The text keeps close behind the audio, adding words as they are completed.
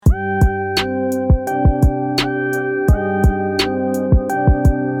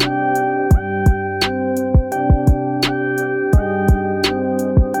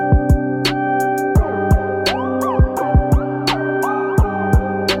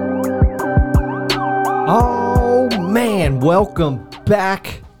Oh man, welcome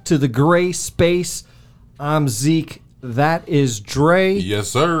back to the gray space. I'm Zeke, that is Dre. Yes,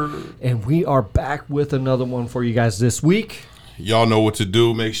 sir. And we are back with another one for you guys this week. Y'all know what to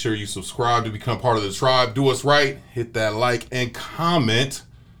do. Make sure you subscribe to become part of the tribe. Do us right. Hit that like and comment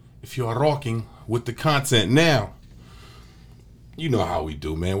if you are rocking with the content. Now, you know how we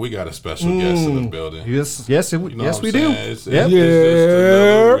do, man. We got a special guest in the building. Yes, You know yes, what we I'm do. saying? It's just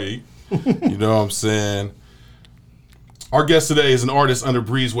another week. You know what I'm saying? Our guest today is an artist under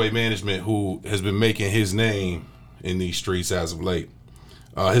Breezeway management who has been making his name in these streets as of late.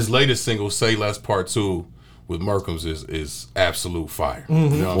 His latest single, Say Less Part 2 with Merkham's is absolute fire. You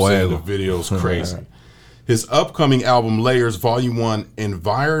know what I'm saying? The video's crazy. His upcoming album, Layers Volume 1,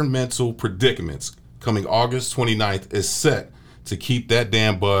 Environmental Predicaments, coming August 29th, is set to keep that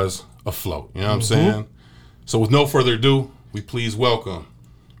damn buzz afloat. You know what I'm saying? So with no further ado, we please welcome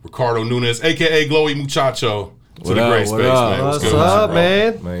Ricardo Nunez, a.k.a. Glowie Muchacho, to the great space, man. What's up,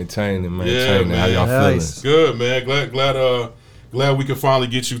 man? Maintaining. Yeah, How y'all feeling? Nice. Good, man. Glad we could finally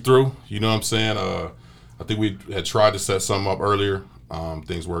get you through. You know what I'm saying? I think we had tried to set something up earlier.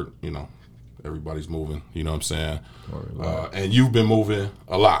 Things were, everybody's moving. You know what I'm saying? And you've been moving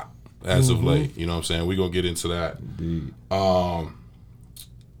a lot as of late. You know what I'm saying? We're gonna get into that. Indeed.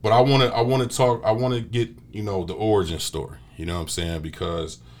 But I want to get the origin story. You know what I'm saying?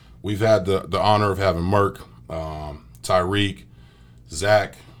 Because we've had the honor of having Merk, Tyreek,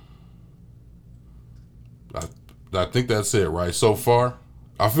 Zach. I think that's it, right? So far,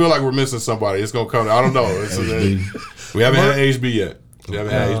 I feel like we're missing somebody. It's gonna come. I don't know. We haven't had HB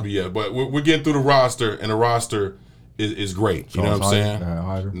yet. But we're getting through the roster, and the roster is great. You know what I'm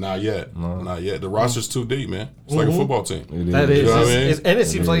saying? Not yet. Not yet. The roster's too deep, man. It's like a football team. That is. You know what I mean? And it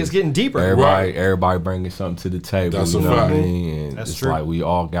seems like it's getting deeper. Everybody bringing something to the table. That's you a know fact. what I mean? And That's it's true. like we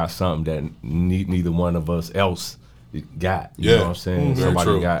all got something that neither one of us else got. You Yeah. know what I'm saying? Very Somebody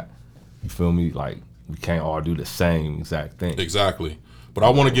true. got, you feel me? Like, we can't all do the same exact thing. Exactly. But I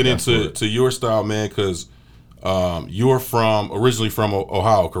want to get into your style, man, because you're originally from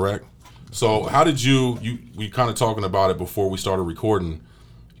Ohio, correct? So how did we kind of talking about it before we started recording,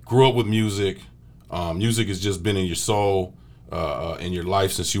 grew up with music. Music has just been in your soul, in your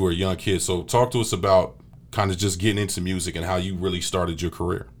life since you were a young kid. So talk to us about kind of just getting into music and how you really started your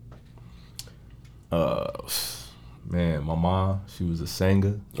career. Man, my mom, she was a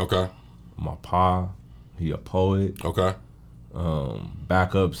singer. Okay. My pa, he a poet. Okay.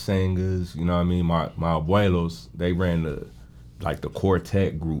 Backup singers, you know what I mean? My abuelos, they ran the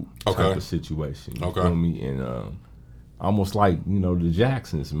quartet group type of situation. You feel me? And almost like, the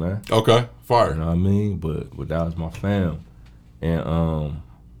Jacksons, man. Okay. Fire. You know what I mean? But that was my fam. And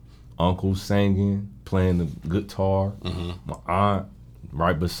uncle singing, playing the guitar. My aunt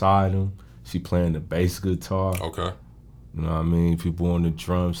right beside him, she playing the bass guitar. Okay. You know what I mean? People on the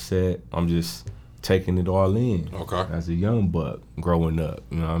drum set. I'm just taking it all in. Okay. As a young buck growing up,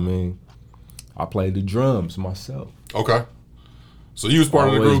 you know what I mean? I played the drums myself. Okay. So you was part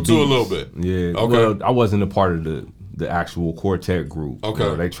of the group too a little bit. Yeah. Okay. Well, I wasn't a part of the actual quartet group. Okay. You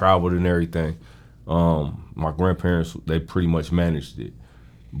know, they traveled and everything. My grandparents, they pretty much managed it.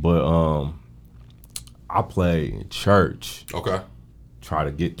 But I played in church. Okay. Try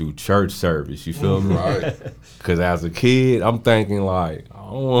to get through church service, you feel me? Right. Because as a kid, I'm thinking like, I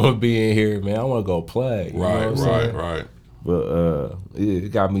don't want to be in here, man. I want to go play. You know what I'm saying? Right. But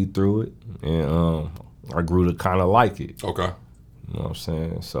it got me through it, and I grew to kind of like it. Okay. You know what I'm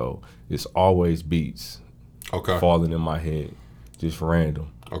saying? So it's always beats falling in my head, just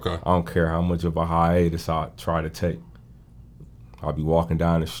random. Okay. I don't care how much of a hiatus I try to take. I'll be walking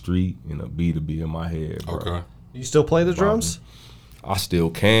down the street and a beat will be in my head, bro. Okay. You still play the drums? I still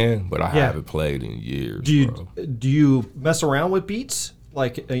can, but I haven't played in years, bro. Do you mess around with beats?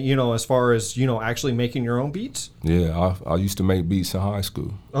 Like, as far as, actually making your own beats? Yeah, I used to make beats in high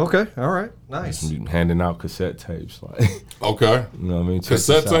school. Okay, all right, nice. Handing out cassette tapes, like. Okay. You know what I mean?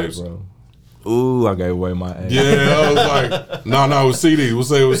 Cassette tapes? Bro. Ooh, I gave away my age. Yeah, I was like, no, it was CDs. We'll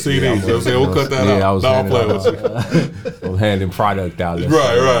say it was CDs. We'll cut that out. I was handing product out.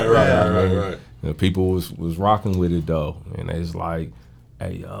 Right. You know, people was rocking with it though, and they was like,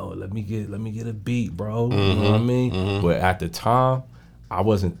 "Hey, yo, let me get a beat, bro." You know what I mean? But at the time, I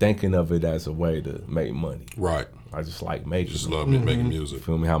wasn't thinking of it as a way to make money. Right. I just like making. Just love making music. You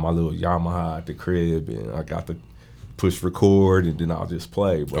feel me? Have my little Yamaha at the crib, and I got to push record, and then I'll just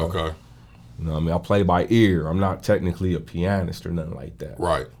play, bro. Okay. You know what I mean? I play by ear. I'm not technically a pianist or nothing like that.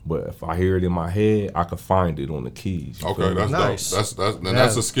 Right. But if I hear it in my head, I can find it on the keys. Okay, that's nice. Dope.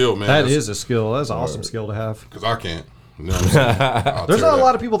 That's a skill, man. That's a skill. That's an awesome skill to have. Because I can't. You know what I'm saying? There's not a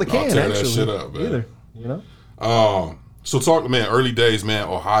lot of people that can, I'll tear actually. that shit up, man. Either. you know? So talk, man, early days, man,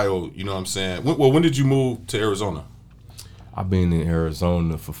 Ohio, you know what I'm saying? When did you move to Arizona? I've been in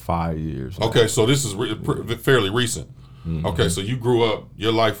Arizona for 5 years now. Okay, so this is fairly recent. Mm-hmm. Okay, so you grew up,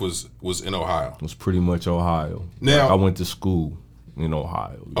 your life was in Ohio. It was pretty much Ohio. Now, I went to school in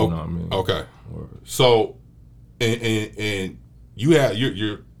Ohio, you know what I mean? Okay. So, and you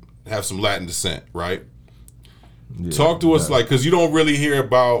have some Latin descent, right? Yeah, talk to us, like, because you don't really hear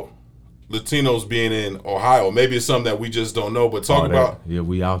about Latinos being in Ohio. Maybe it's something that we just don't know, but talk about. Yeah,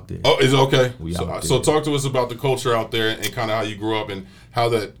 we out there. Oh, is it okay? We out there. So talk to us about the culture out there and kind of how you grew up and how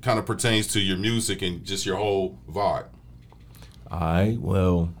that kind of pertains to your music and just your whole vibe. All right,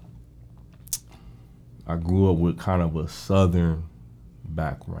 well, I grew up with kind of a Southern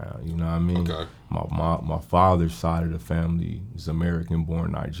background, you know what I mean? Okay. My father's side of the family is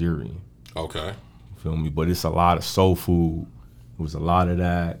American-born Nigerian. Okay. You feel me? But it's a lot of soul food. It was a lot of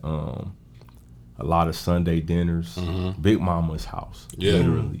that. A lot of Sunday dinners. Mm-hmm. Big Mama's house. Yeah.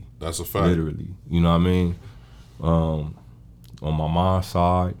 Literally. That's a fact. Literally. You know what I mean? On my mom's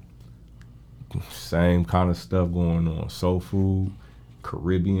side, same kind of stuff going on. Soul food,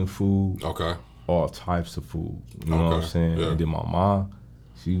 Caribbean food. Okay. All types of food. You know what I'm saying? Yeah. And then my mom,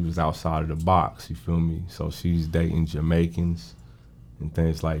 she was outside of the box, you feel me? So she's dating Jamaicans and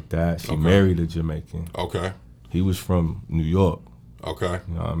things like that. She married a Jamaican. Okay. He was from New York. Okay.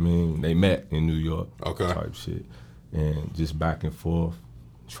 You know what I mean? They met in New York. Okay. Type shit. And just back and forth,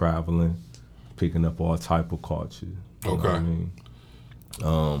 traveling, picking up all type of culture. You know what I mean?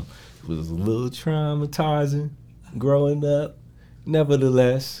 It was a little traumatizing growing up.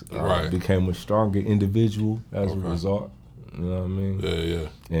 Nevertheless, I became a stronger individual as a result. You know what I mean? Yeah, yeah.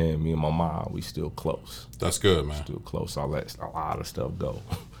 And me and my mom, we still close. That's good, man. Still close. I let a lot of stuff go.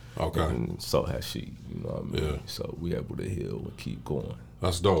 Okay. And so has she. You know what I mean? Yeah. So we able to heal and keep going.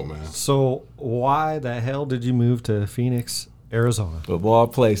 That's dope, man. So why the hell did you move to Phoenix, Arizona? Of all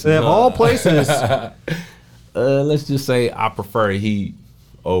places. Of all places. Let's just say I prefer heat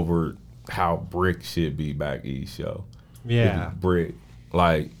over how brick should be back east, yo. Yeah. Brick.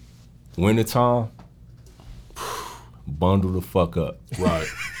 Like, wintertime, bundle the fuck up. Right,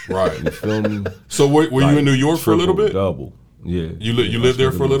 right. You feel me? So were you in New York for a little bit? Double. Yeah. You lived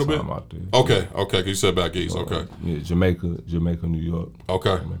there for a little bit? Out there. Okay, okay. Cause you said back east. Okay. Yeah, Jamaica, New York.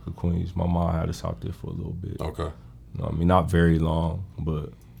 Okay. Jamaica, Queens. My mom had us out there for a little bit. Okay. You know what I mean, not very long,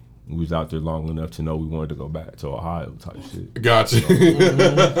 but we was out there long enough to know we wanted to go back to Ohio type shit. Gotcha.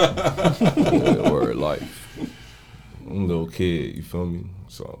 Yeah, word life. I'm a little kid, you feel me?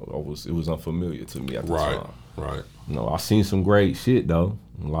 So it was unfamiliar to me at the time. Right. You know, I seen some great shit though.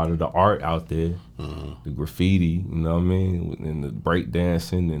 A lot of the art out there, the graffiti, you know what I mean, and the break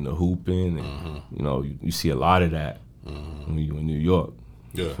dancing and the hooping, and you know, you see a lot of that when you in New York.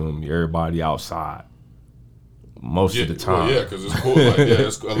 Yeah. You feel me? Everybody outside most of the time. Well, yeah, because it's cool. Like,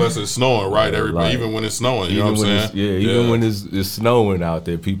 unless it's snowing, right? Everybody, like, even when it's snowing, you know what I'm saying? Even when it's snowing out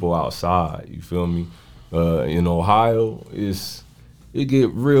there, people outside. You feel me? In Ohio, it get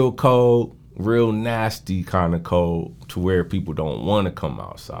real cold, real nasty kind of cold to where people don't want to come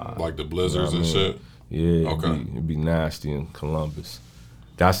outside. Like the blizzards and shit? Yeah, it'd be nasty in Columbus.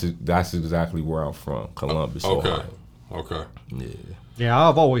 That's exactly where I'm from, Columbus, Ohio. Okay. Yeah. Yeah,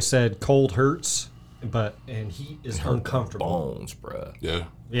 I've always said cold hurts, and heat is uncomfortable. Bones, bruh. Yeah.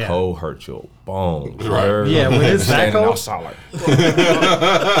 Yeah. Cold hurt your bones. Right. Yeah, when it's that cold. Outside like,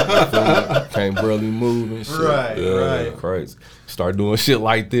 can't barely move and shit. Right. Crazy. Start doing shit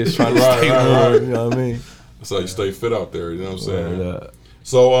like this, trying to stay warm. You know what I mean? That's how you stay fit out there. You know what I'm saying? Right.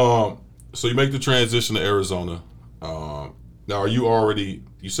 So you make the transition to Arizona. Now, are you already?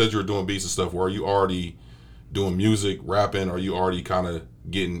 You said you were doing beats and stuff. Were you already doing music, rapping? Are you already kind of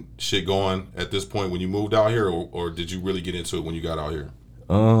getting shit going at this point when you moved out here, or did you really get into it when you got out here?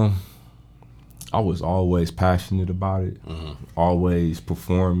 I was always passionate about it, always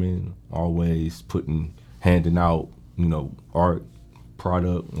performing, always handing out, you know, art,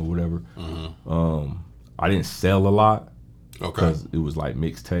 product or whatever. I didn't sell a lot because it was like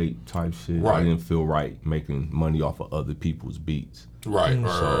mixtape type shit. Right. I didn't feel right making money off of other people's beats. Right.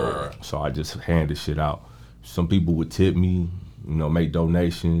 So I just handed shit out. Some people would tip me, you know, make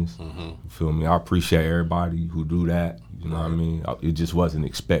donations. You feel me? I appreciate everybody who do that. You know what I mean? It just wasn't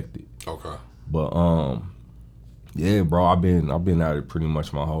expected. Okay. But yeah, bro, I've been at it pretty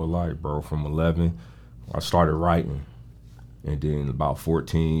much my whole life, bro. From 11, I started writing, and then about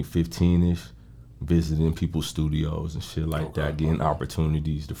 14, 15ish, visiting people's studios and shit like that, getting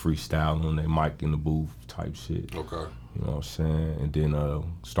opportunities to freestyle on their mic in the booth type shit. Okay. You know what I'm saying? And then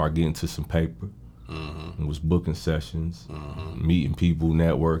start getting to some paper. It was booking sessions, meeting people,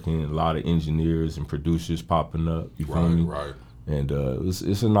 networking, a lot of engineers and producers popping up. You feel me? Right. And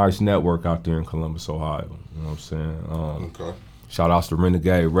it's a nice network out there in Columbus, Ohio. You know what I'm saying? Okay. Shout outs to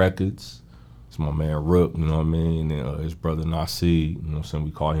Renegade Records. It's my man Rook, you know what I mean? And his brother Nasir, you know what I'm saying?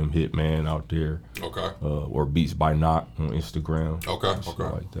 We call him Hitman out there. Okay. Or Beats by Knock on Instagram. Okay. Shit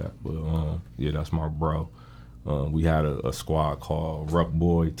like that. But yeah, that's my bro. We had a squad called Ruck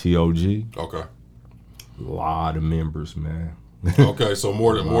Boy TOG. Okay. A lot of members, man. Okay, so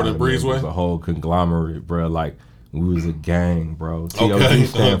more than Breezeway? It was a whole conglomerate, bro. Like, we was a gang, bro. TOG Okay.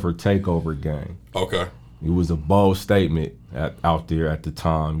 stand for Takeover Gang. Okay. It was a bold statement out there at the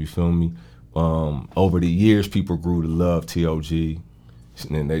time, you feel me? Over the years, people grew to love TOG, and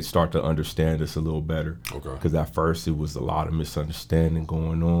then they start to understand us a little better. Okay. Because at first, it was a lot of misunderstanding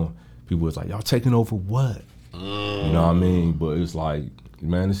going on. People was like, y'all taking over what? You know what I mean? But it's like,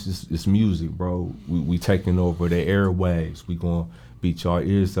 man, it's music, bro. We taking over the airwaves. We gonna beat y'all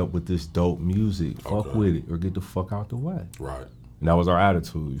ears up with this dope music. Fuck with it or get the fuck out the way. Right. And that was our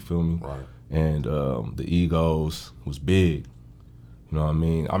attitude, you feel me? Right. And the egos was big. You know what I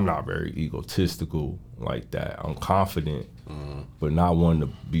mean? I'm not very egotistical like that. I'm confident, but not one to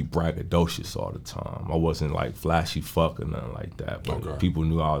be braggadocious all the time. I wasn't like flashy fuck or nothing like that. But people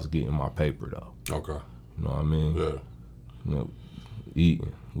knew I was getting my paper though. Okay. You know what I mean? Yeah. You know,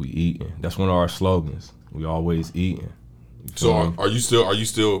 eating. We eating. That's one of our slogans. We always eating. So are you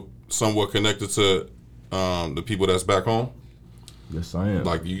still somewhat connected to the people that's back home? Yes, I am.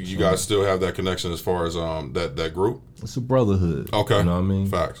 Like you guys still have that connection as far as that group? It's a brotherhood. Okay. You know what I mean?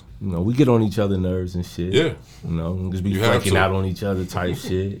 Facts. You know, we get on each other's nerves and shit. Yeah. You know, just be You have freaking to. out on each other type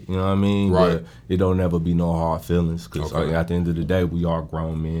shit. You know what I mean? Right. But it don't never be no hard feelings because at the end of the day, we are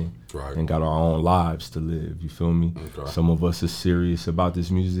grown men. Right. And got our own lives to live. You feel me? Okay. Some of us are serious about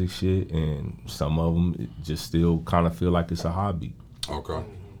this music shit, and some of them just still kind of feel like it's a hobby. Okay.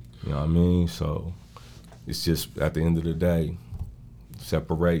 You know what I mean? So it's just at the end of the day,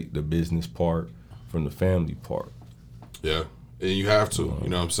 separate the business part from the family part. Yeah. And you have to, you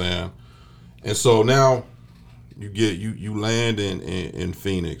know what I'm saying? And so now you land in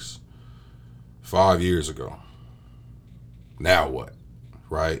Phoenix 5 years ago. Now what?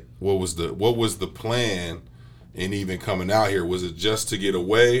 Right? What was the plan in even coming out here? Was it just to get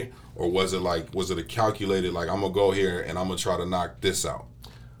away, or was it a calculated like I'm gonna go here and I'm gonna try to knock this out?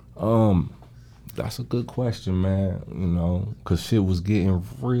 That's a good question, man. You know, cause shit was getting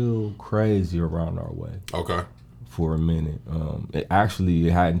real crazy around our way. Okay. For a minute. It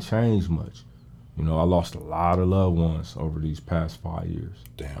hadn't changed much. You know, I lost a lot of loved ones over these past 5 years.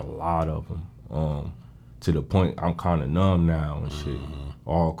 Damn. A lot of them. To the point I'm kind of numb now and shit.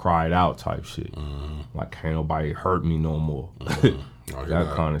 All cried out type shit. Like, can't nobody hurt me no more.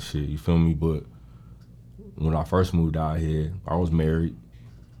 That kind of shit, you feel me? But when I first moved out here, I was married.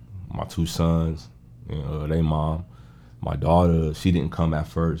 My 2 sons, they mom. My daughter, she didn't come at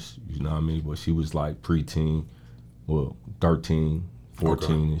first, you know what I mean? But she was like preteen, well, 13,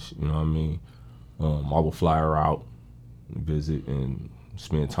 14-ish, you know what I mean? I would fly her out, visit, and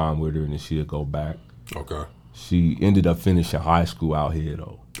spend time with her, and then she'd go back. Okay. She ended up finishing high school out here,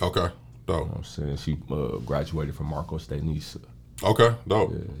 though. Okay. Dope. You know what I'm saying? She graduated from Marcos de Niza. Okay.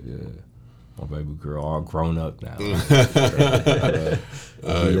 Dope. Yeah. My baby girl all grown up now.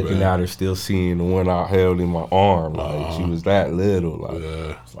 Looking at her, still seeing the one I held in my arm. Like, she was that little. Like,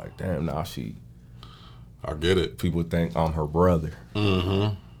 it's like, damn, now I get it. People think I'm her brother.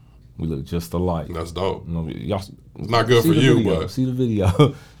 Mm-hmm. We look just alike. That's dope. You know, y'all, it's not good for you, video, but see the video.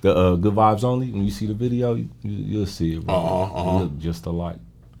 The Good Vibes Only. When you see the video, you'll see it. Bro. We look just alike.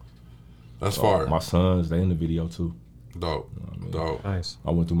 That's fire. My sons, they in the video too. Dope. You know what I mean? Dope. Nice.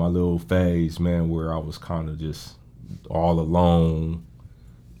 I went through my little phase, man, where I was kind of just all alone,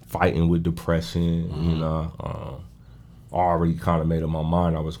 fighting with depression. You know, I already kind of made up my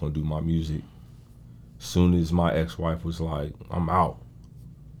mind I was gonna do my music. Soon as my ex-wife was like, "I'm out,"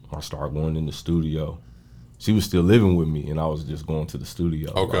 I started going in the studio. She was still living with me, and I was just going to the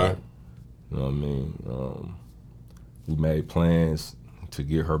studio. Okay. Like, you know what I mean? We made plans to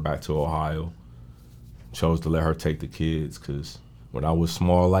get her back to Ohio. Chose to let her take the kids, because when I was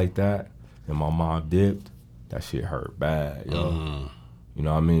small like that and my mom dipped, that shit hurt bad, yo. You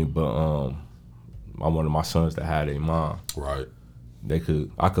know what I mean? But I'm one of my sons that had a mom. Right. I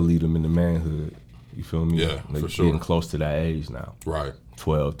could lead them into manhood. You feel me? Yeah, they for sure. Getting close to that age now. Right.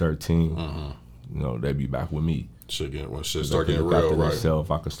 12, 13. You know, they be back with me. When shit They start can getting look real, after right?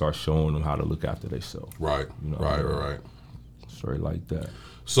 themselves. I could start showing them how to look after themselves. Right. You know, Right. Straight like that.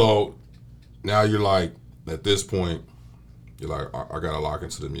 So now you're like, at this point, you're like, I gotta lock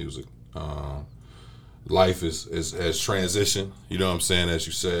into the music. life has transitioned, you know what I'm saying, as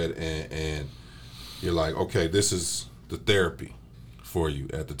you said, and you're like, okay, this is the therapy for you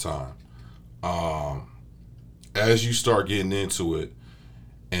at the time. As you start getting into it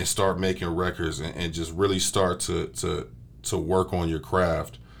and start making records and just really start to work on your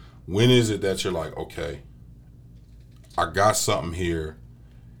craft, when is it that you're like, okay, I got something here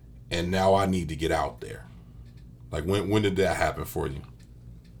and now I need to get out there? Like, when did that happen for you?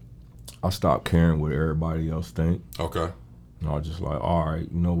 I stopped caring what everybody else think. Okay. And I was just like, all right,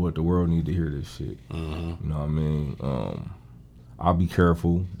 you know what? The world need to hear this shit. Mm-hmm. You know what I mean? I'll be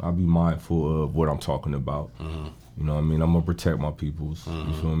careful. I'll be mindful of what I'm talking about. Mm-hmm. You know what I mean? I'm going to protect my peoples. Mm-hmm.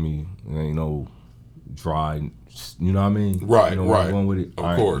 You feel me? There ain't no dry, you know what I mean? Right, you know right. Going with it?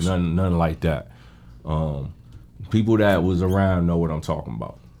 Of course. Nothing like that. People that was around know what I'm talking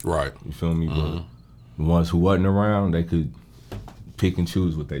about. Right. You feel me? Mm-hmm. But the ones who wasn't around, they could pick and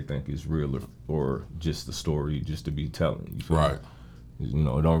choose what they think is real or just the story just to be telling. You feel Right. me? You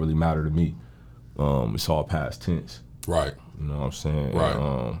know, it don't really matter to me. It's all past tense. Right. You know what I'm saying?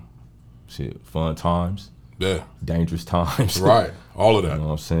 Right. Shit, fun times. Yeah. Dangerous times. Right. All of that. You know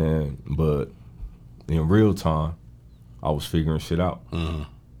what I'm saying? But in real time, I was figuring shit out. Mm-hmm.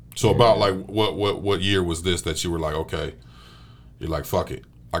 So about like what year was this that you were like, okay, you're like, fuck it,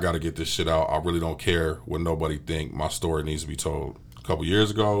 I got to get this shit out. I really don't care what nobody think. My story needs to be told. A couple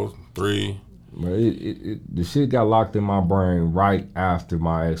years ago, 3. The shit got locked in my brain right after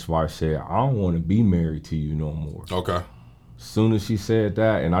my ex-wife said, I don't want to be married to you no more. Okay. As soon as she said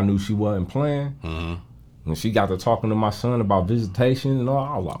that, and I knew she wasn't playing, Mm-hmm. when she got to talking to my son about visitation and all,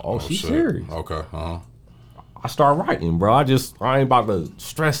 I was like, oh she's shit. serious. Okay. Uh-huh. I start writing, bro. I ain't about to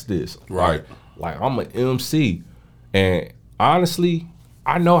stress this. Right. Like I'm an MC. And honestly,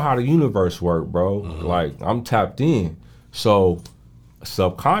 I know how the universe works, bro. Mm-hmm. Like I'm tapped in. So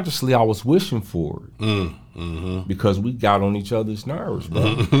subconsciously I was wishing for it. Mm-hmm. Because we got on each other's nerves,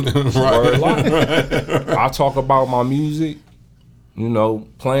 bro. Right. I talk about my music, you know,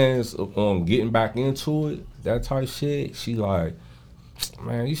 plans on getting back into it, that type shit. She like,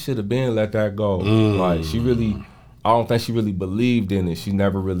 man, you should have been let that go. Like she really, I don't think she really believed in it. She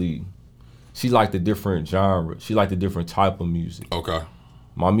never really, she liked a different genre. She liked a different type of music. Okay.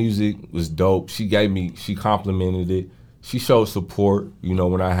 My music was dope. She complimented it. She showed support, you know,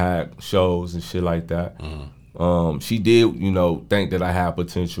 when I had shows and shit like that. She did, you know, think that I had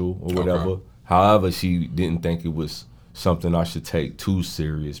potential or whatever. Okay. However, she didn't think it was something I should take too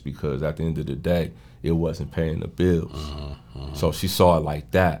serious because at the end of the day, it wasn't paying the bills. So she saw it like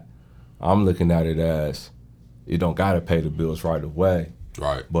that. I'm looking at it as it don't gotta pay the bills right away.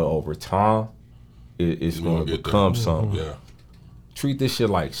 Right. But over time, it's gonna become something. Yeah. Treat this shit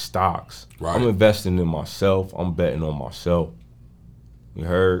like stocks. Right. I'm investing in myself. I'm betting on myself. You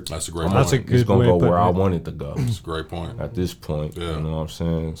heard? That's a great point. That's a good It's gonna way go of putting where I it. want it to go. That's a great point. At this point, Yeah. you know what I'm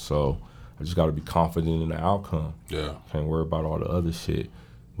saying? So I just gotta be confident in the outcome. Yeah. Can't worry about all the other shit.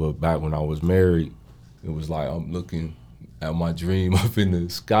 But back when I was married, it was like I'm looking at my dream up in the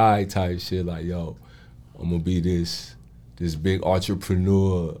sky type shit. Like, yo, I'm gonna be this big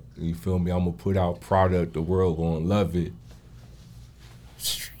entrepreneur. You feel me? I'm gonna put out product. The world gonna love it.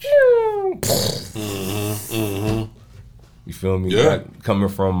 You feel me? Yeah. That coming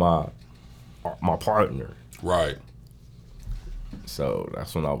from my partner. Right. So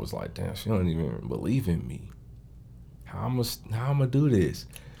that's when I was like, damn, she don't even believe in me. How I'm gonna do this?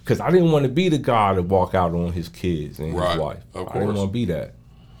 Because I didn't want to be the guy to walk out on his kids and Right. his wife. Of I didn't course. want to be that.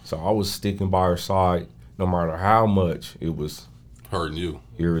 So I was sticking by her side no matter how much it was Hurting you.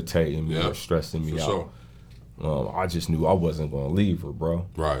 irritating me Yeah. or stressing me For out. sure. I just knew I wasn't going to leave her, bro.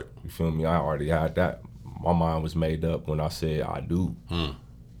 Right. You feel me? I already had that. My mind was made up when I said I do. You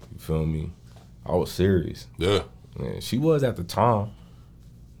feel me? I was serious. Yeah. And she was at the time,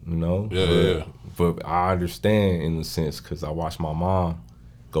 you know? Yeah. But I understand in a sense because I watched my mom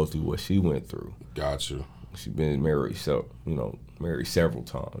go through what she went through. Got you. She been married, married several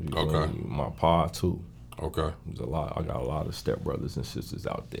times. You feel Okay. me? My pa too. Okay. There's a lot. I got a lot of stepbrothers and sisters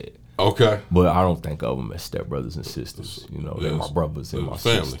out there. Okay. But I don't think of them as stepbrothers and sisters. You know, they're Yes. my brothers and my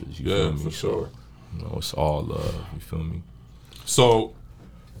Family. sisters. You Yeah, feel me? for sure. You know, it's all love. You feel me? So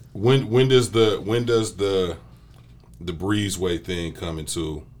when does the Breezeway thing come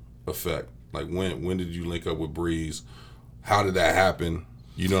into effect? Like when did you link up with Breeze? How did that happen?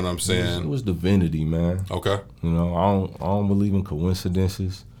 You know what I'm It saying? was divinity, man. Okay. You know, I don't believe in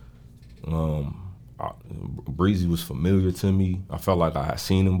coincidences. Breezy was familiar to me. I felt like I had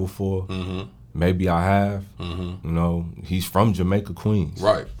seen him before. Mm-hmm. Maybe I have. Mm-hmm. You know, he's from Jamaica, Queens.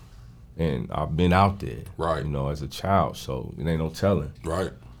 Right. And I've been out there. Right. You know, as a child, so it ain't no telling.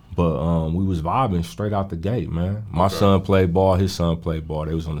 Right. But we was vibing straight out the gate, man. My son played ball, his son played ball.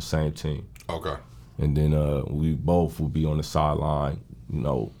 They was on the same team. Okay. And then we both would be on the sideline,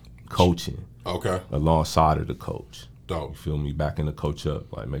 coaching. Okay. Alongside of the coach. Dope. You feel me? Backing the coach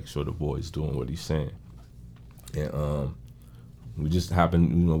up, like make sure the boy's doing what he's saying. And we just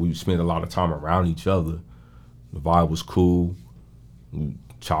happened, we spent a lot of time around each other. The vibe was cool. We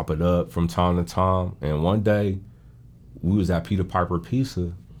chop it up from time to time. And one day, we was at Peter Piper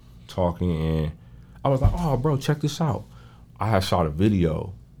Pizza talking, and I was like, oh, bro, check this out. I had shot a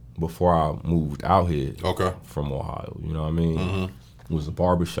video before I moved out here from Ohio, you know what I mean? Mm-hmm. It was a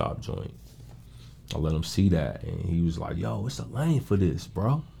barbershop joint. I let him see that, and he was like, yo, it's a lane for this,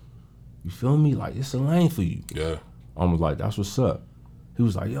 bro. You feel me? Like, it's a lane for you. Yeah. I was like, that's what's up. He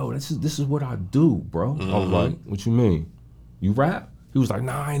was like, yo, this is what I do, bro. Mm-hmm. I was like, what you mean? You rap? He was like,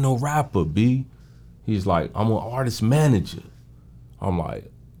 nah, I ain't no rapper, B. He's like, I'm an artist manager. I'm like,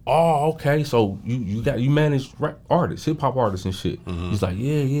 oh, okay. So you manage artists, hip hop artists and shit. Mm-hmm. He's like,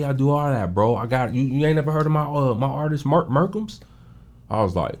 yeah, I do all that, bro. I got you. You ain't never heard of my artist Merkums? I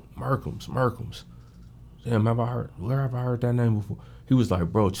was like, Merkums. Damn, where have I heard that name before? He was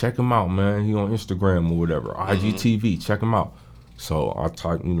like, bro, check him out, man. He on Instagram or whatever, IGTV. Check him out. So I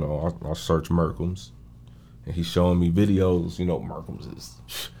type, I search Merkums, and he's showing me videos. Merkums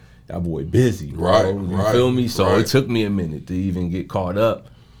is that boy busy, bro. You feel me? So it took me a minute to even get caught up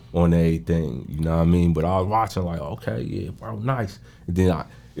on everything. You know what I mean? But I was watching like, okay, yeah, bro, nice. And then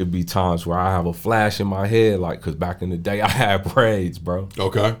it'd be times where I have a flash in my head, like, because back in the day I had braids, bro.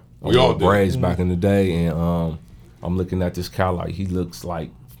 Okay, we all did. Braids back in the day, and I'm looking at this guy like he looks like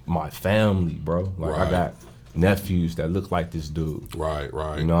my family, bro. Like I got nephews that look like this dude. Right.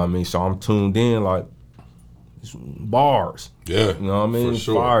 You know what I mean? So I'm tuned in like bars. Yeah. You know what I mean? For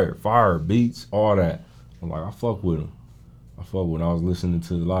sure. Fire, beats, all that. I'm like, I fuck with him. I was listening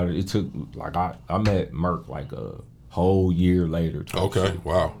to a lot of it. Took like I met Merk like a whole year later. Okay. Shit.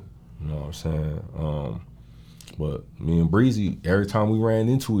 Wow. You know what I'm saying? But me and Breezy, every time we ran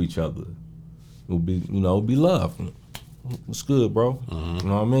into each other, it would be love. What's good, bro? Mm-hmm. You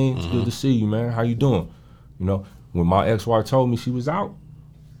know what I mean? It's good to see you, man. How you doing? When my ex-wife told me she was out,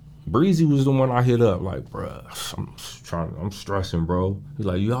 Breezy was the one I hit up. Like, bro, I'm stressing, bro. He's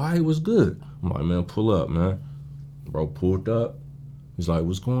like, you all right? What's good? I'm like, man, pull up, man. Bro pulled up. He's like,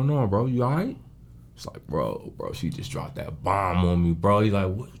 what's going on, bro? You all right? It's like, bro, she just dropped that bomb on me, bro. He's like,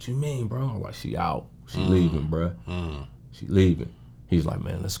 what you mean, bro? I'm like, she out. She leaving, bro. She leaving. He's like,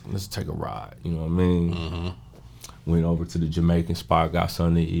 man, let's take a ride. You know what I mean? Mm-hmm. Went over to the Jamaican spot, got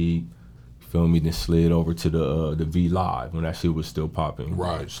something to eat. Feel me? Then slid over to the V Live when that shit was still popping.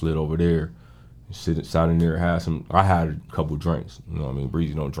 Right. Slid over there, sat in there, I had a couple drinks. You know what I mean?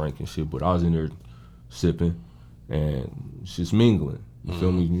 Breezy don't drink and shit, but I was in there sipping and just mingling. You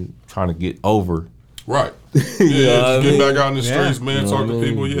feel me? You trying to get over. Right. Yeah, just get back out in the streets, man. Talk to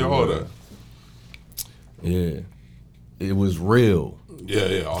people. Yeah, all that. Yeah. It was real. Yeah,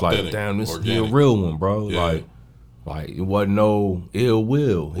 it's like, damn, this is a real one, bro. Yeah. Like it wasn't no ill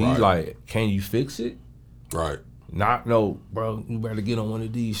will. He's like, can you fix it? Right. Not no, bro, you better get on one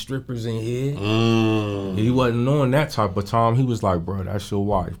of these strippers in here. He wasn't on that type of time. He was like, bro, that's your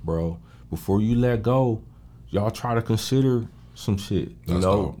wife, bro. Before you let go, y'all try to consider some shit.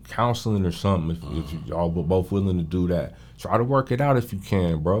 Counseling or something. If y'all were both willing to do that. Try to work it out if you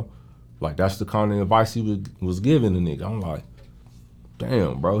can, bro. Like, that's the kind of advice he was giving the nigga. I'm like,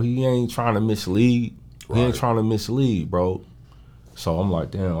 damn, bro, he ain't trying to mislead. He ain't trying to mislead, bro. So I'm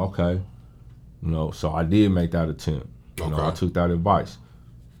like, damn, okay. So I did make that attempt. I took that advice.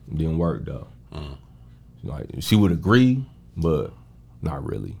 It didn't work, though. Like, she would agree, but not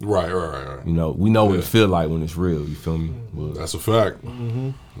really. Right. We know what it feel like when it's real, you feel me? But, that's a fact.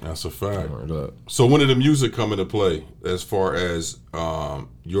 Mm-hmm. That's a fact. So when did the music come into play as far as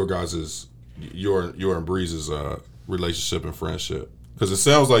your guys' your and Breeze's relationship and friendship? Because it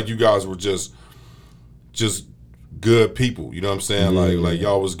sounds like you guys were just good people, you know what I'm saying? Yeah. Like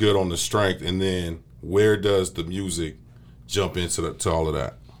y'all was good on the strength, and then where does the music jump into to all of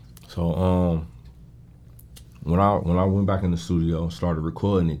that? So when I went back in the studio and started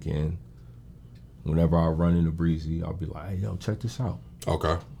recording again, whenever I run into Breezy, I'll be like, hey, yo, check this out.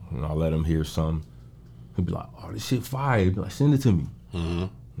 Okay. And I'll let him hear some. He'll be like, oh, this shit fire. He'll be like, send it to me. Mm-hmm. You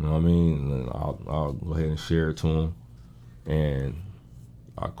know what I mean? And then I'll go ahead and share it to him. And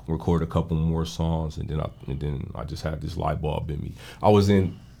I record a couple more songs, and then I just had this light bulb in me. I was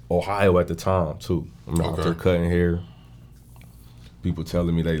in Ohio at the time too. I'm out there cutting hair. People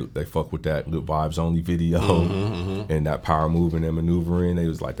telling me they fuck with that Good Vibes Only video and that power moving and maneuvering. They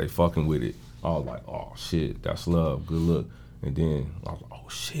was like, they fucking with it. I was like, oh shit, that's love, good look. And then I was like, oh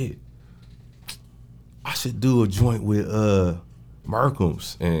shit, I should do a joint with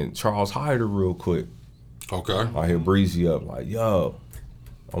Merkham's and Charles Hyder real quick. Okay. I hit Breezy up like, yo,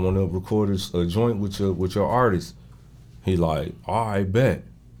 I want to record a joint with your artist. He like, all right, bet.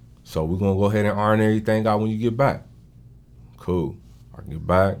 So we're gonna go ahead and iron everything out when you get back. Cool. I get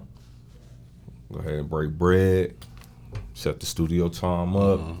back, go ahead and break bread, set the studio time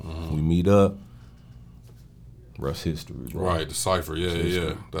up, we meet up. Rest history, bro. Right, the cipher,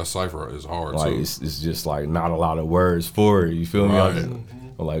 yeah. That cipher is hard like, too. It's just like not a lot of words for it. You feel me? Right. I'm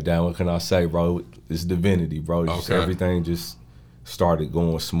like, damn, what can I say, bro? It's divinity, bro. It's just everything just started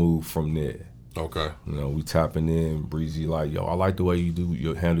going smooth from there. Okay. You know, we tapping in, Breezy like, yo, I like the way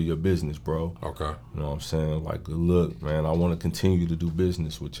you handle your business, bro. Okay. You know what I'm saying? Like, good look, man, I want to continue to do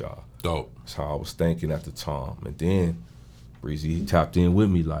business with y'all. Dope. That's how I was thinking at the time. And then Breezy, he tapped in with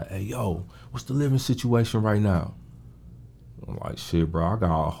me like, hey, yo, what's the living situation right now? I'm like, shit, bro, I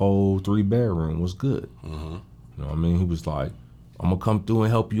got a whole 3-bedroom. What's good? You know what I mean? He was like, I'm gonna come through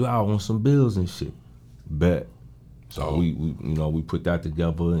and help you out on some bills and shit. Bet. So we put that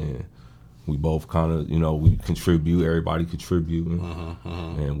together, and we both kind of, we contribute. Everybody contributing,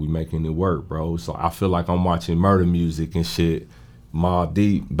 and we making it work, bro. So I feel like I'm watching Murder Music and shit. Mobb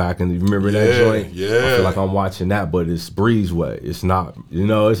Deep back in the, remember that joint? Yeah. I feel like I'm watching that, but it's Breezeway. It's not,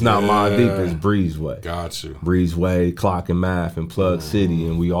 it's not Mobb Deep, it's Breezeway. Got you. Breezeway, Clock and Math, and Plug City,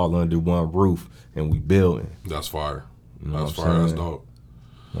 and we all under one roof, and we building. That's fire. You know That's fire. That's dope.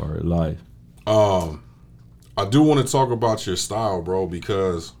 Word life. I do want to talk about your style, bro,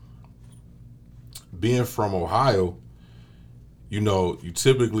 because being from Ohio, you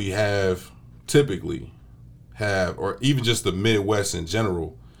typically have, or even just the Midwest in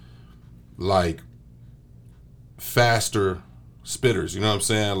general, like faster spitters. You know what I'm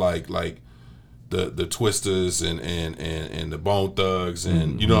saying? Like the Twisters and the Bone Thugs,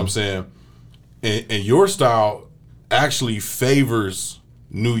 and you know what I'm saying? And your style actually favors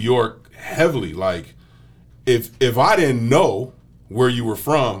New York heavily. Like if I didn't know where you were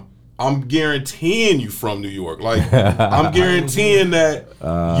from, I'm guaranteeing you from New York. Like I'm guaranteeing that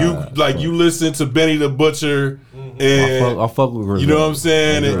you listen to Benny the Butcher and I fuck with you know what I'm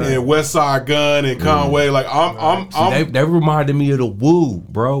saying, and West Side Gun and Conway. Like they reminded me of the Woo,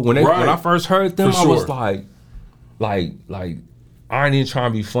 bro. When I first heard them, I was like I ain't even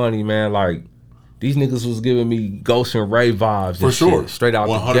trying to be funny, man. Like these niggas was giving me Ghost and Ray vibes for sure, shit, straight out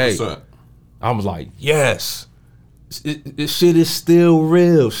 100%. The gate. I was like, yes. This shit is still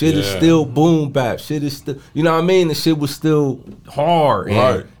real. Shit is still boom bap. Shit is still, you know what I mean? The shit was still hard.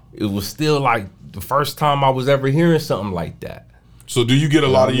 And it was still like the first time I was ever hearing something like that. So do you get a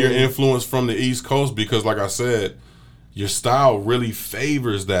lot of your influence from the East Coast? Because like I said, your style really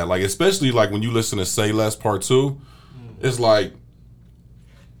favors that. Like, especially like when you listen to Say Less Part 2, it's like,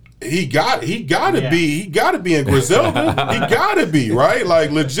 he gotta be in Griselda. He gotta be, right?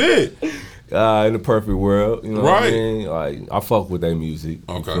 Like legit. In the perfect world, you know what I mean? Like I fuck with their music.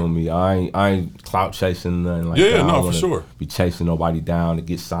 You feel me? I ain't clout chasing nothing like that. Yeah, no, for sure. Be chasing nobody down to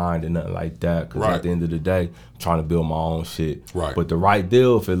get signed and nothing like that. Because at the end of the day, I'm trying to build my own shit. Right. But the right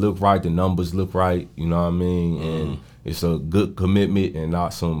deal, if it look right, the numbers look right. You know what I mean? And it's a good commitment and not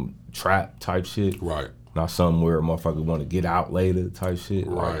some trap type shit. Right. Not something where a motherfucker want to get out later type shit.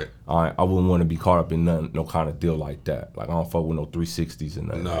 Right. Like, I wouldn't want to be caught up in nothing, no kind of deal like that. Like I don't fuck with no 360s and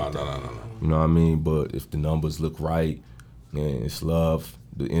nothing. No. You know what I mean? But if the numbers look right and it's love,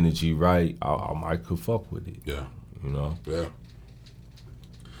 the energy right, I might could fuck with it. Yeah. You know? Yeah.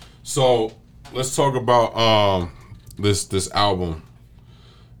 So let's talk about this album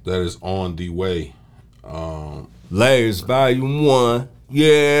that is on the way. Layers Volume 1.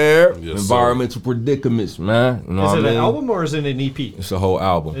 Yeah, yes, environmental predicaments, man. You know is it an album or is it an EP? It's a whole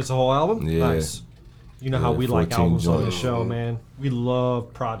album. It's a whole album? Yeah. Nice. You know how we like albums on the show, man. We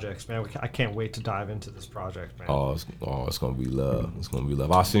love projects, man. I can't wait to dive into this project, man. It's gonna be love. It's gonna be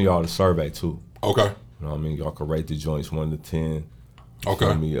love. I'll send y'all the survey too. Okay. You know what I mean? Y'all can rate the joints 1 to 10. Okay.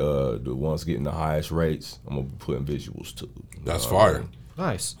 For me, the ones getting the highest rates, I'm gonna be putting visuals too. That's fire.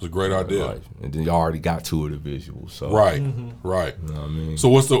 Nice. It's a great idea. And then y'all already got 2 of the visuals. So right. You know what I mean? So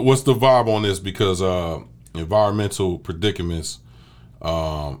what's the vibe on this? Because environmental predicaments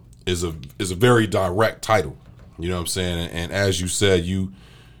is a very direct title. You know what I'm saying? And as you said,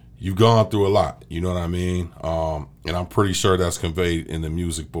 you've gone through a lot. You know what I mean? And I'm pretty sure that's conveyed in the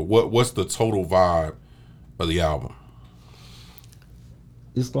music. But what's the total vibe of the album?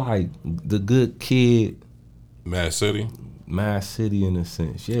 It's like the good kid. Mad City in a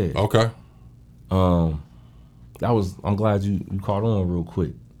sense, yeah. Okay. I'm glad you caught on real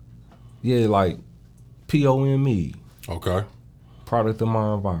quick. Yeah, like POME. Okay. Product of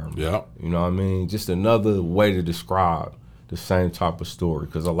my environment. Yeah. You know what I mean? Just another way to describe the same type of story,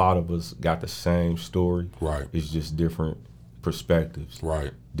 because a lot of us got the same story. Right. It's just different perspectives.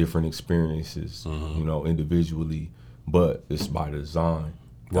 Right. Different experiences, you know, individually, but it's by design.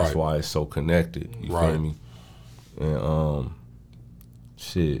 That's why it's so connected. You feel me? And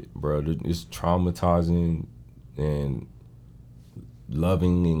shit, bro, it's traumatizing and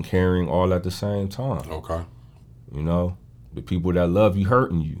loving and caring all at the same time. Okay. You know, the people that love you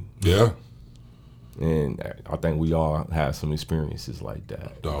hurting you. Yeah. And I think we all have some experiences like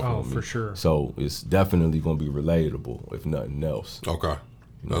that. Oh, for sure. So it's definitely gonna be relatable, if nothing else. Okay.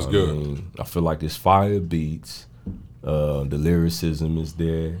 That's You know good. I mean? I feel like it's fire beats. The lyricism is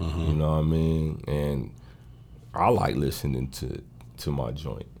there. You know what I mean? And I like listening to my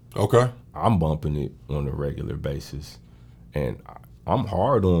joint. Okay. I'm bumping it on a regular basis, and I'm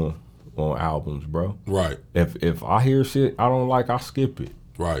hard on albums, bro. Right. If I hear shit I don't like, I skip it.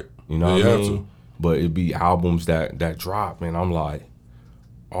 Right. You know you what I have mean? to. But it be albums that drop, and I'm like,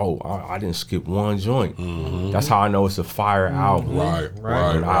 oh, I didn't skip one joint. That's how I know it's a fire album.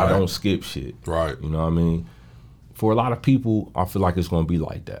 Right. And I don't skip shit. Right. You know what I mean? For a lot of people, I feel like it's gonna be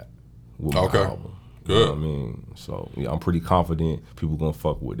like that with my album. Good. You know what I mean? So yeah, I'm pretty confident people gonna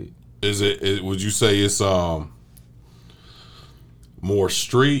fuck with it. Is it? Would you say it's more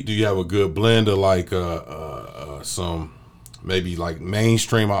street? Do you have a good blend of like some maybe like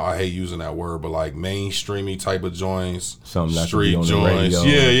mainstream? I hate using that word, but like mainstreamy type of joints, Something that street could be on joints. the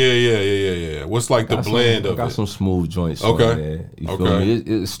radio. Yeah. What's like the blend of I got it? some smooth joints Okay. on there. You feel me?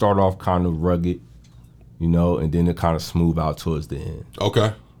 It start off kind of rugged, you know, and then it kind of smooth out towards the end.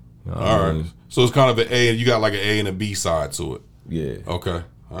 Okay. You know what All I right. mean? So it's kind of an A. You got like an A and a B side to it. Yeah. Okay.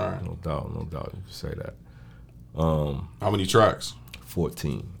 All right. No doubt. You can say that. How many tracks?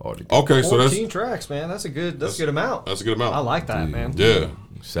 14 altogether. Okay, so 14 tracks, man. That's a good amount. that's a good amount. I like that, man. Yeah.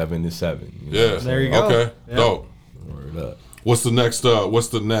 7 to 7. You know Yeah. what I'm saying? There you go. Okay. Yeah. Dope. Word up. What's the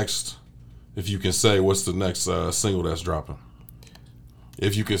next? If you can say, what's the next single that's dropping?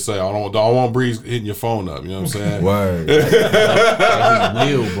 If you can say, I don't want Breeze hitting your phone up. You know what I'm saying? Word. He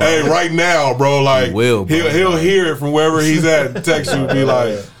will, bro. Hey, right now, bro. Like He will, bro. he'll hear it from wherever he's at. Text you, and be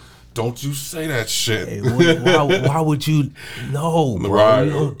like, "Don't you say that shit." Hey, why would you? No, bro. Right.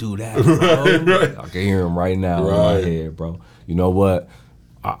 You don't do that, bro. Right. I can hear him right now in my head, bro. You know what?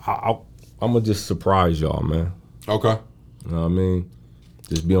 I'm gonna just surprise y'all, man. Okay. You know what I mean?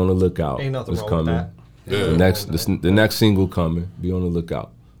 Just be on the lookout. Ain't nothing it's wrong coming. with that. Yeah. The next single coming. Be on the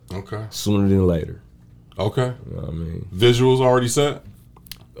lookout. Okay. Sooner than later. Okay. You know what I mean? Visuals already set.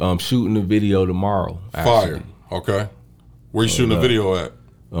 I'm shooting the video tomorrow. Actually. Fire. Okay. Where you shooting the video at?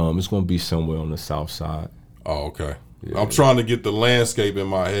 It's gonna be somewhere on the south side. Oh, okay. Yeah. I'm trying to get the landscape in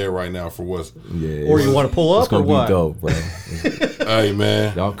my head right now for what's. Yeah. Or you want to pull up It's gonna or be what? dope, bro. Hey,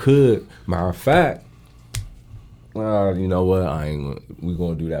 man. Y'all could. Matter of fact, you know what? We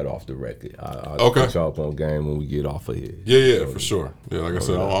gonna do that off the record. I'll Okay. put y'all up on game when we get off of here. Yeah, for sure. Yeah, like I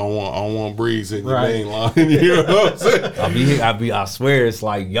said, I don't want Breeze hitting Right. your main line. You know what I'm saying? I swear it's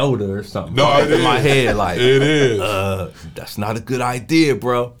like Yoda or something. No, it in my is. head, like It is. that's not a good idea,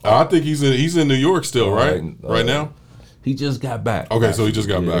 bro. I think he's in New York still, right? Right now. He just got back. Okay, so he just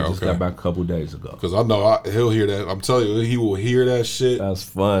got back, He just okay. got back a couple days ago. Because I know he'll hear that. I'm telling you, he will hear that shit. That's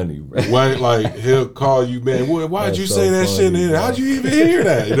funny, bro. Wait, like he'll call you, man. Why'd That's you so say that funny, shit in there? bro. How'd you even hear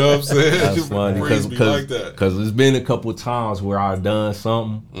that? You know what I'm saying? That's funny Breeze be like that. because it's been a couple times where I done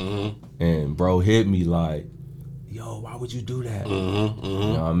something Mm-hmm. and bro hit me like, yo, why would you do that? Mm-hmm. You know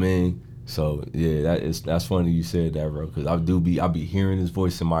what I mean? So yeah, that's funny you said that, bro. Because I be hearing his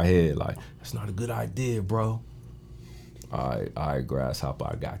voice in my head like, that's not a good idea, bro. All right, grasshopper,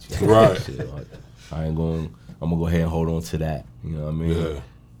 I got you. Right. Shit, like, I'm gonna go ahead and hold on to that. You know what I mean? Yeah.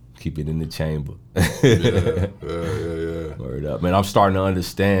 Keep it in the chamber. Yeah. Word up, man. I'm starting to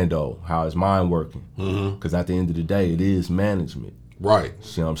understand though how his mind working. Because at the end of the day, it is management. Right.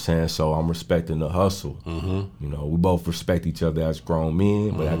 See what I'm saying? So I'm respecting the hustle. You know, we both respect each other as grown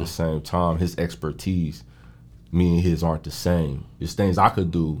men, but at the same time, his expertise, me and his aren't the same. There's things I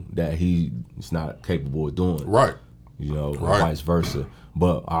could do that he is not capable of doing. Right. You know, Right. vice versa.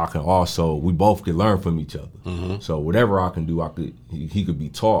 But I can also, we both can learn from each other. So whatever I can do, he could be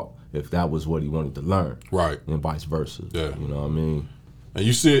taught if that was what he wanted to learn. Right. And vice versa. Yeah. You know what I mean? And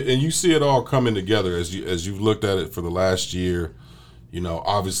you see it all coming together as you've looked at it for the last year. You know,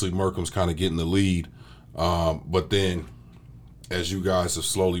 obviously Merkham's kind of getting the lead, but then as you guys have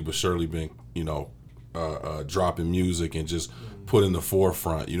slowly but surely been, you know, dropping music and just put in the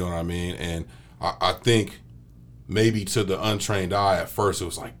forefront. You know what I mean? And I think maybe to the untrained eye at first it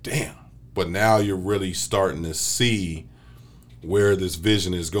was like, damn, but now you're really starting to see where this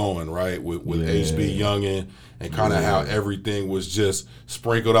vision is going, right? With HB Youngin and kind of how everything was just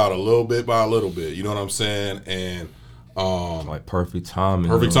sprinkled out a little bit by a little bit. You know what I'm saying? And like perfect timing.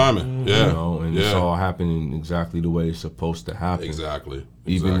 Perfect timing. Yeah. You know, and it's all happening exactly the way it's supposed to happen. Exactly.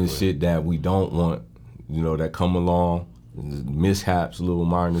 Even the shit that we don't want, you know, that come along, mishaps, little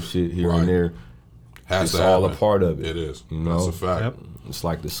minor shit here and there. It's all a part of it. It is. You know? That's a fact. Yep. It's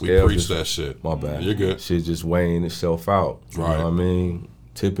like the scale. We preach that shit. My bad. You're good. Shit just weighing itself out. You know what I mean?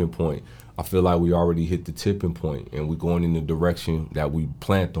 Tipping point. I feel like we already hit the tipping point and we're going in the direction that we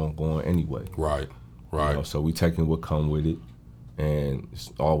planned on going anyway. Right. You know, so we taking what come with it, and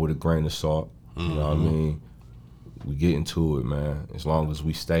it's all with a grain of salt. You know what I mean? We get into it, man. As long as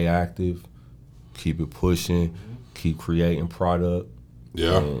we stay active, keep it pushing, keep creating product.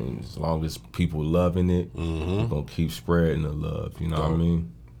 Yeah. And as long as people loving it, we're gonna keep spreading the love. You know what I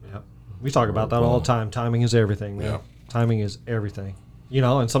mean? Yep. We talk about that all the time. Timing is everything, man. Yeah. Timing is everything. You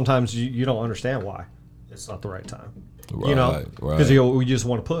know, and sometimes you don't understand why it's not the right time. You know, because you just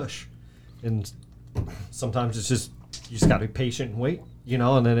want to push, and sometimes it's just you just got to be patient and wait. You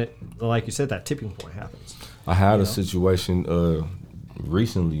know, and then it, like you said, that tipping point happens. I had a situation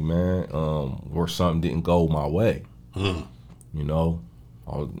recently, man, where something didn't go my way. You know,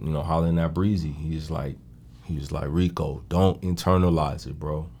 I was, hollering at Breezy. He was like, Rico, don't internalize it,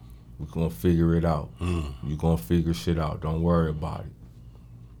 bro. We're gonna figure it out. You're gonna figure shit out. Don't worry about it.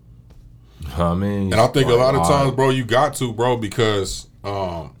 You know what I mean? And I think a lot of times, bro, you got to, bro, because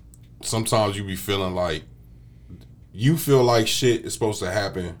sometimes you be feeling like you feel like shit is supposed to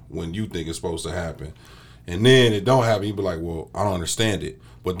happen when you think it's supposed to happen. And then it don't happen. You be like, well, I don't understand it.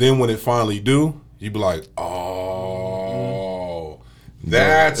 But then when it finally do, you be like, oh,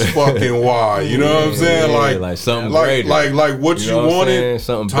 that's fucking why. You know what I'm saying? Like something greater. Like what you wanted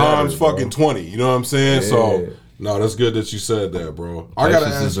times better, fucking 20. You know what I'm saying? So, no, that's good that you said that, bro. I gotta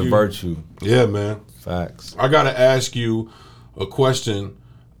ask is a you, virtue. Yeah, man. Facts. I gotta ask you a question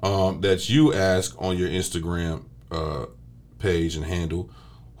that you ask on your Instagram page and handle.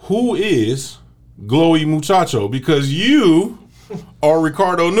 Who is Glowie Muchacho? Because you are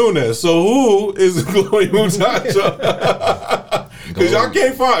Ricardo Nunez. So who is Glowie Muchacho?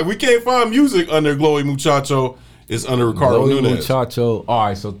 Because we can't find music under Glowie Muchacho. It's under Ricardo Glowie Nunez. Muchacho. All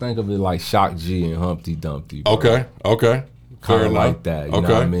right, so think of it like Shock G and Humpty Dumpty. Bro. Okay. Kind of like that. You know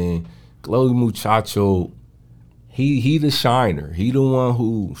what I mean? Glowie Muchacho, he the shiner. He the one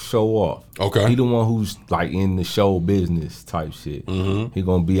who show off. Okay. He the one who's like in the show business type shit. He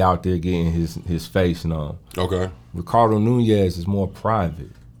gonna be out there getting his face known. Okay. Ricardo Nunez is more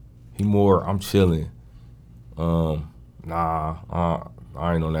private. He more, I'm chilling. I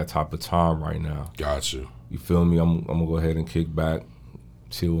ain't on that type of time right now. Got you. You feel me? I'm gonna go ahead and kick back,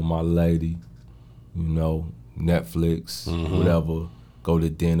 chill with my lady, you know, Netflix, whatever, go to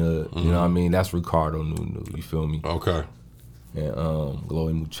dinner, you know what I mean? That's Ricardo Nunu, you feel me? Okay. And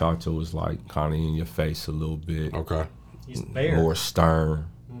Glowie Muchacho is like kind of in your face a little bit. Okay. He's there. More stern.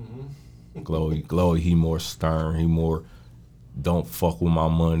 Glowie, he more stern. He more, don't fuck with my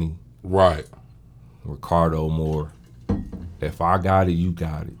money. Right. Ricardo more, if I got it, you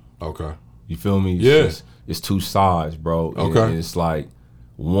got it. Okay. You feel me? Yeah. It's two sides, bro. Okay. And it's like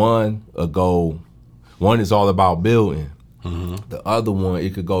one is all about building. The other one,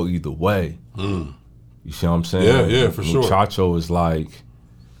 it could go either way. You see what I'm saying? Yeah, for sure. Muchacho is like,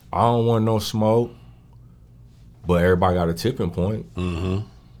 I don't want no smoke, but everybody got a tipping point.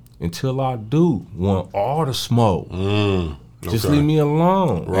 Until I do want all the smoke. Just leave me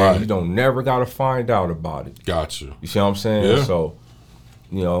alone. Right. And you don't never got to find out about it. Got you. You see what I'm saying? Yeah. So,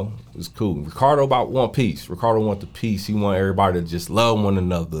 you know, it's cool. Ricardo about one piece. Ricardo want the peace. He want everybody to just love one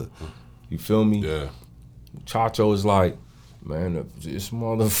another. You feel me? Yeah. Chacho is like, man, if this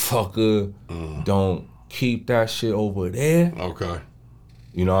motherfucker don't keep that shit over there. Okay.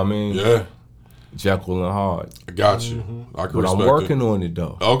 You know what I mean? Yeah. Jekyll and Hyde. I got you. I can But I'm respect working on it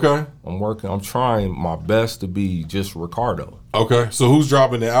though. Okay. I'm trying my best to be just Ricardo. Okay. So who's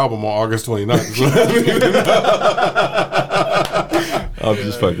dropping the album on August 29th? I'm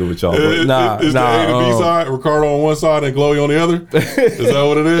just fucking with y'all. But Is the A to B side, Ricardo on one side and Glowie on the other? Is that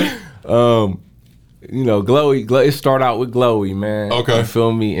what it is? You know, Glowie, it start out with Glowie, man. Okay. You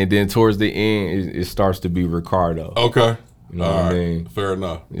feel me? And then towards the end, it starts to be Ricardo. Okay. You know what I mean? Fair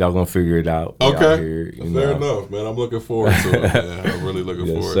enough. Y'all gonna figure it out. Okay. Here, Fair enough, man. I'm looking forward to it, man. I'm really looking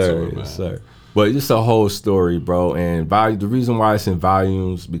forward to it, man. Yes, sir. But it's a whole story, bro. And the reason why it's in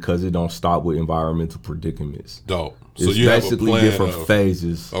volumes, because it don't stop with environmental predicaments. Dope. So It's you have a basically plan different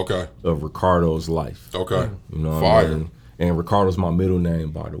phases Okay. of Ricardo's life. Okay. You know what Fire. I mean? And Ricardo's my middle name,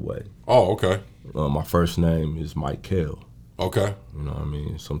 by the way. Oh, okay. My first name is Michael. Okay. You know what I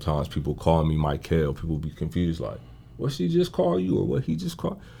mean? Sometimes people call me Michael. People be confused like, what she just call you or what he just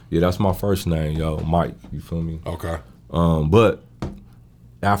called? Yeah, that's my first name, yo, Mike. You feel me? Okay. But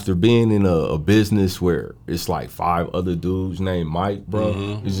after being in a business where it's like 5 other dudes named Mike,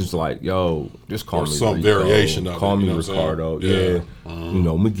 bro, it's just like, yo, just call me some Rico. variation of call it, me you know Ricardo. Yeah. You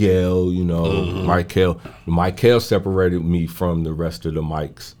know, Miguel, you know, Michael. Michael separated me from the rest of the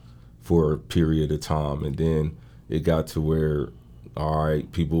Mikes for a period of time. And then it got to where, all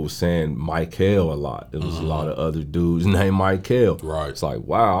right, people were saying Michael a lot. There was a lot of other dudes named Michael. Right. It's like,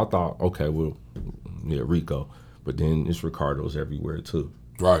 wow, I thought, okay, well, yeah, Rico. But then it's Ricardo's everywhere too.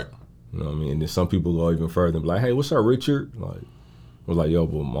 Right. You know what I mean? And then some people go even further and be like, hey, what's up, Richard? Like, I was like, yo,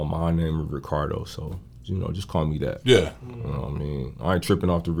 but my name is Ricardo, so, you know, just call me that. Yeah. You know what I mean? I ain't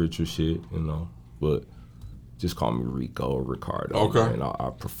tripping off the Richard shit, you know, but just call me Rico or Ricardo. Okay. And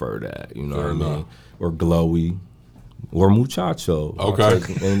I prefer that, you know Fair what enough. I mean? Or Glowie or Muchacho. Okay.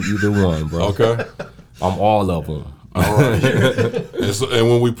 And either one, bro. Okay. I'm all of them. All right. And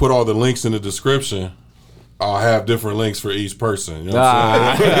when we put all the links in the description, I'll have different links for each person. You know what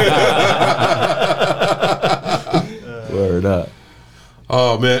I'm saying? Word up.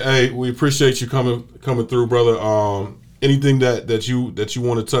 Oh man, hey, we appreciate you coming through, brother. Anything that you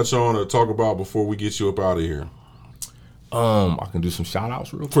want to touch on or talk about before we get you up out of here? I can do some shout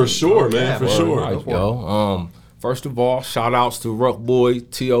outs real quick. For sure, man. Yeah, for bro. sure. Right, yo. First of all, shout outs to Ruck Boy,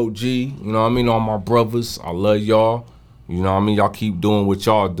 TOG, you know what I mean, all my brothers. I love y'all. You know what I mean? Y'all keep doing what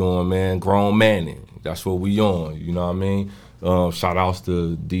y'all doing, man. Grown manning. That's what we on, you know what I mean? Shout outs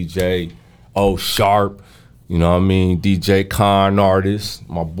to DJ O Sharp, you know what I mean? DJ Con Artist,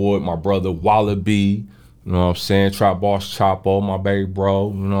 my brother Wallaby, you know what I'm saying? Trap Boss Chapo, my baby bro,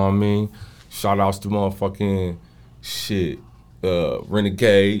 you know what I mean? Shout outs to motherfucking shit,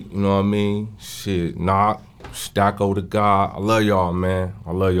 Renegade, you know what I mean? Shit, Knock, Stacko the God. I love y'all, man.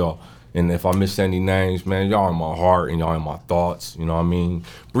 I love y'all. And if I miss any names, man, y'all in my heart and y'all in my thoughts, you know what I mean?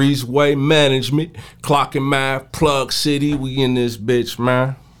 Breezeway Management, Clock and Math, Plug City, we in this bitch,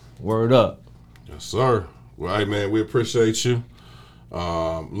 man. Word up. Yes, sir. Well, hey, man, we appreciate you.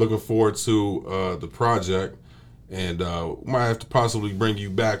 Looking forward to the project. And we might have to possibly bring you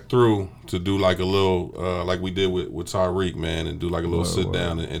back through to do like a little, like we did with Tyreek, man, and do like a little sit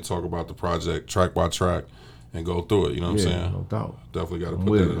down and talk about the project track by track. And go through it, you know what I'm saying? No doubt. Definitely got to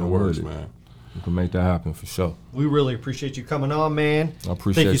put that in the words, man. We can make that happen for sure. We really appreciate you coming on, man. I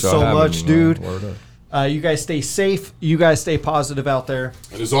appreciate Thank you y'all so having much, me, dude. Word up. You guys stay safe. You guys stay positive out there.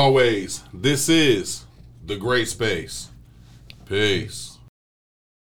 And as always, this is The Great Space. Peace.